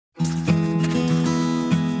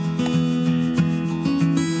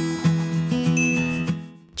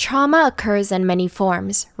Trauma occurs in many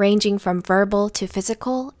forms, ranging from verbal to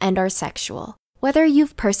physical and/or sexual. Whether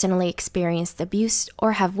you've personally experienced abuse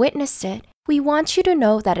or have witnessed it, we want you to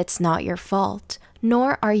know that it's not your fault,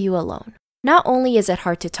 nor are you alone. Not only is it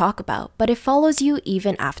hard to talk about, but it follows you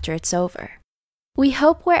even after it's over. We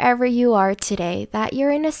hope wherever you are today that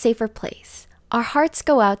you're in a safer place. Our hearts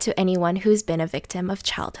go out to anyone who's been a victim of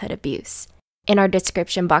childhood abuse. In our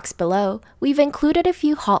description box below, we've included a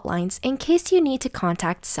few hotlines in case you need to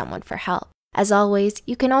contact someone for help. As always,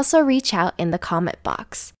 you can also reach out in the comment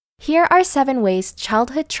box. Here are 7 ways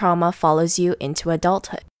childhood trauma follows you into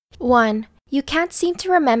adulthood. 1. You can't seem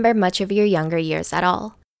to remember much of your younger years at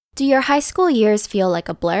all. Do your high school years feel like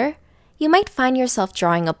a blur? You might find yourself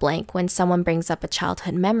drawing a blank when someone brings up a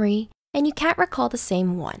childhood memory, and you can't recall the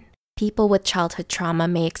same one. People with childhood trauma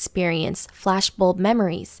may experience flashbulb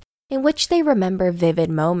memories, in which they remember vivid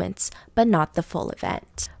moments, but not the full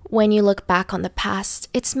event. When you look back on the past,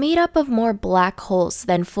 it's made up of more black holes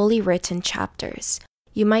than fully written chapters.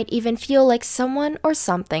 You might even feel like someone or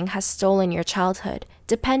something has stolen your childhood,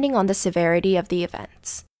 depending on the severity of the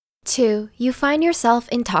events. 2. You find yourself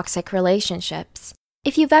in toxic relationships.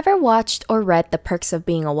 If you've ever watched or read The Perks of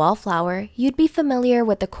Being a Wallflower, you'd be familiar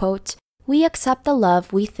with the quote, "We accept the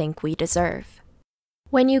love we think we deserve."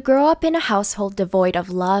 When you grow up in a household devoid of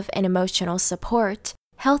love and emotional support,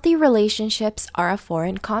 healthy relationships are a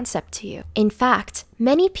foreign concept to you. In fact,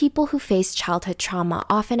 many people who face childhood trauma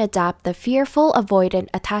often adopt the fearful avoidant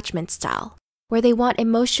attachment style, where they want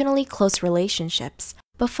emotionally close relationships,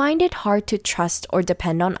 but find it hard to trust or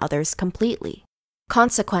depend on others completely.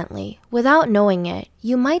 Consequently, without knowing it,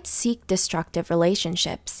 you might seek destructive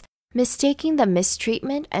relationships, mistaking the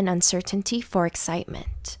mistreatment and uncertainty for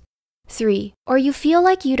excitement. 3. Or you feel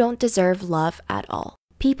like you don't deserve love at all.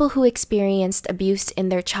 People who experienced abuse in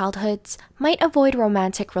their childhoods might avoid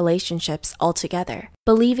romantic relationships altogether,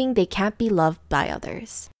 believing they can't be loved by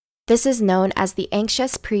others. This is known as the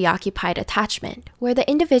anxious preoccupied attachment, where the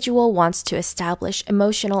individual wants to establish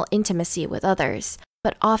emotional intimacy with others,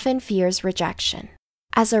 but often fears rejection.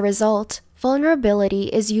 As a result, vulnerability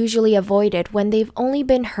is usually avoided when they've only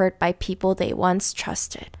been hurt by people they once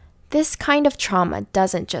trusted. This kind of trauma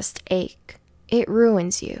doesn't just ache, it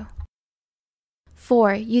ruins you.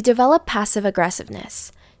 4. You develop passive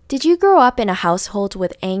aggressiveness. Did you grow up in a household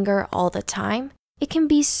with anger all the time? It can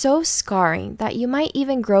be so scarring that you might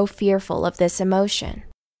even grow fearful of this emotion.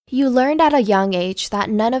 You learned at a young age that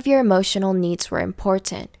none of your emotional needs were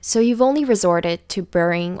important, so you've only resorted to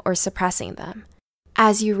burying or suppressing them.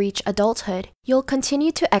 As you reach adulthood, you'll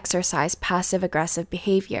continue to exercise passive-aggressive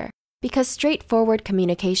behavior because straightforward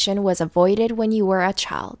communication was avoided when you were a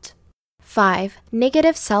child. 5.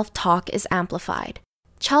 Negative self-talk is amplified.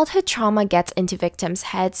 Childhood trauma gets into victims'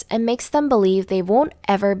 heads and makes them believe they won't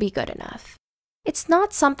ever be good enough. It's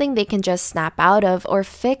not something they can just snap out of or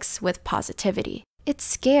fix with positivity. It's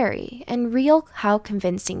scary and real how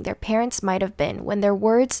convincing their parents might have been when their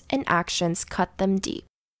words and actions cut them deep.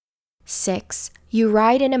 6. You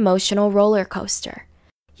ride an emotional roller coaster.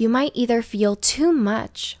 You might either feel too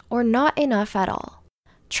much or not enough at all.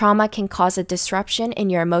 Trauma can cause a disruption in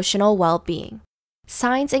your emotional well-being.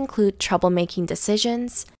 Signs include troublemaking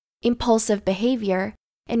decisions, impulsive behavior,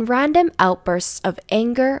 and random outbursts of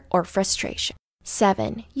anger or frustration.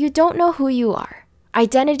 7. You don't know who you are.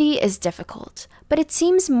 Identity is difficult, but it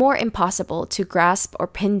seems more impossible to grasp or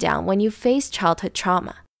pin down when you face childhood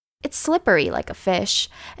trauma. It's slippery like a fish,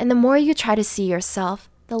 and the more you try to see yourself,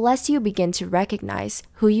 the less you begin to recognize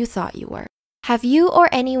who you thought you were. Have you or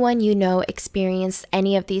anyone you know experienced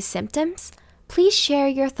any of these symptoms? Please share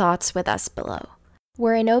your thoughts with us below.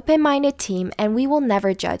 We're an open-minded team and we will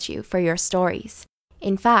never judge you for your stories.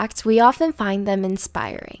 In fact, we often find them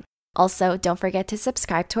inspiring. Also, don't forget to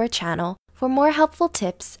subscribe to our channel for more helpful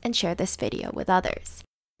tips and share this video with others.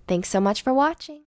 Thanks so much for watching.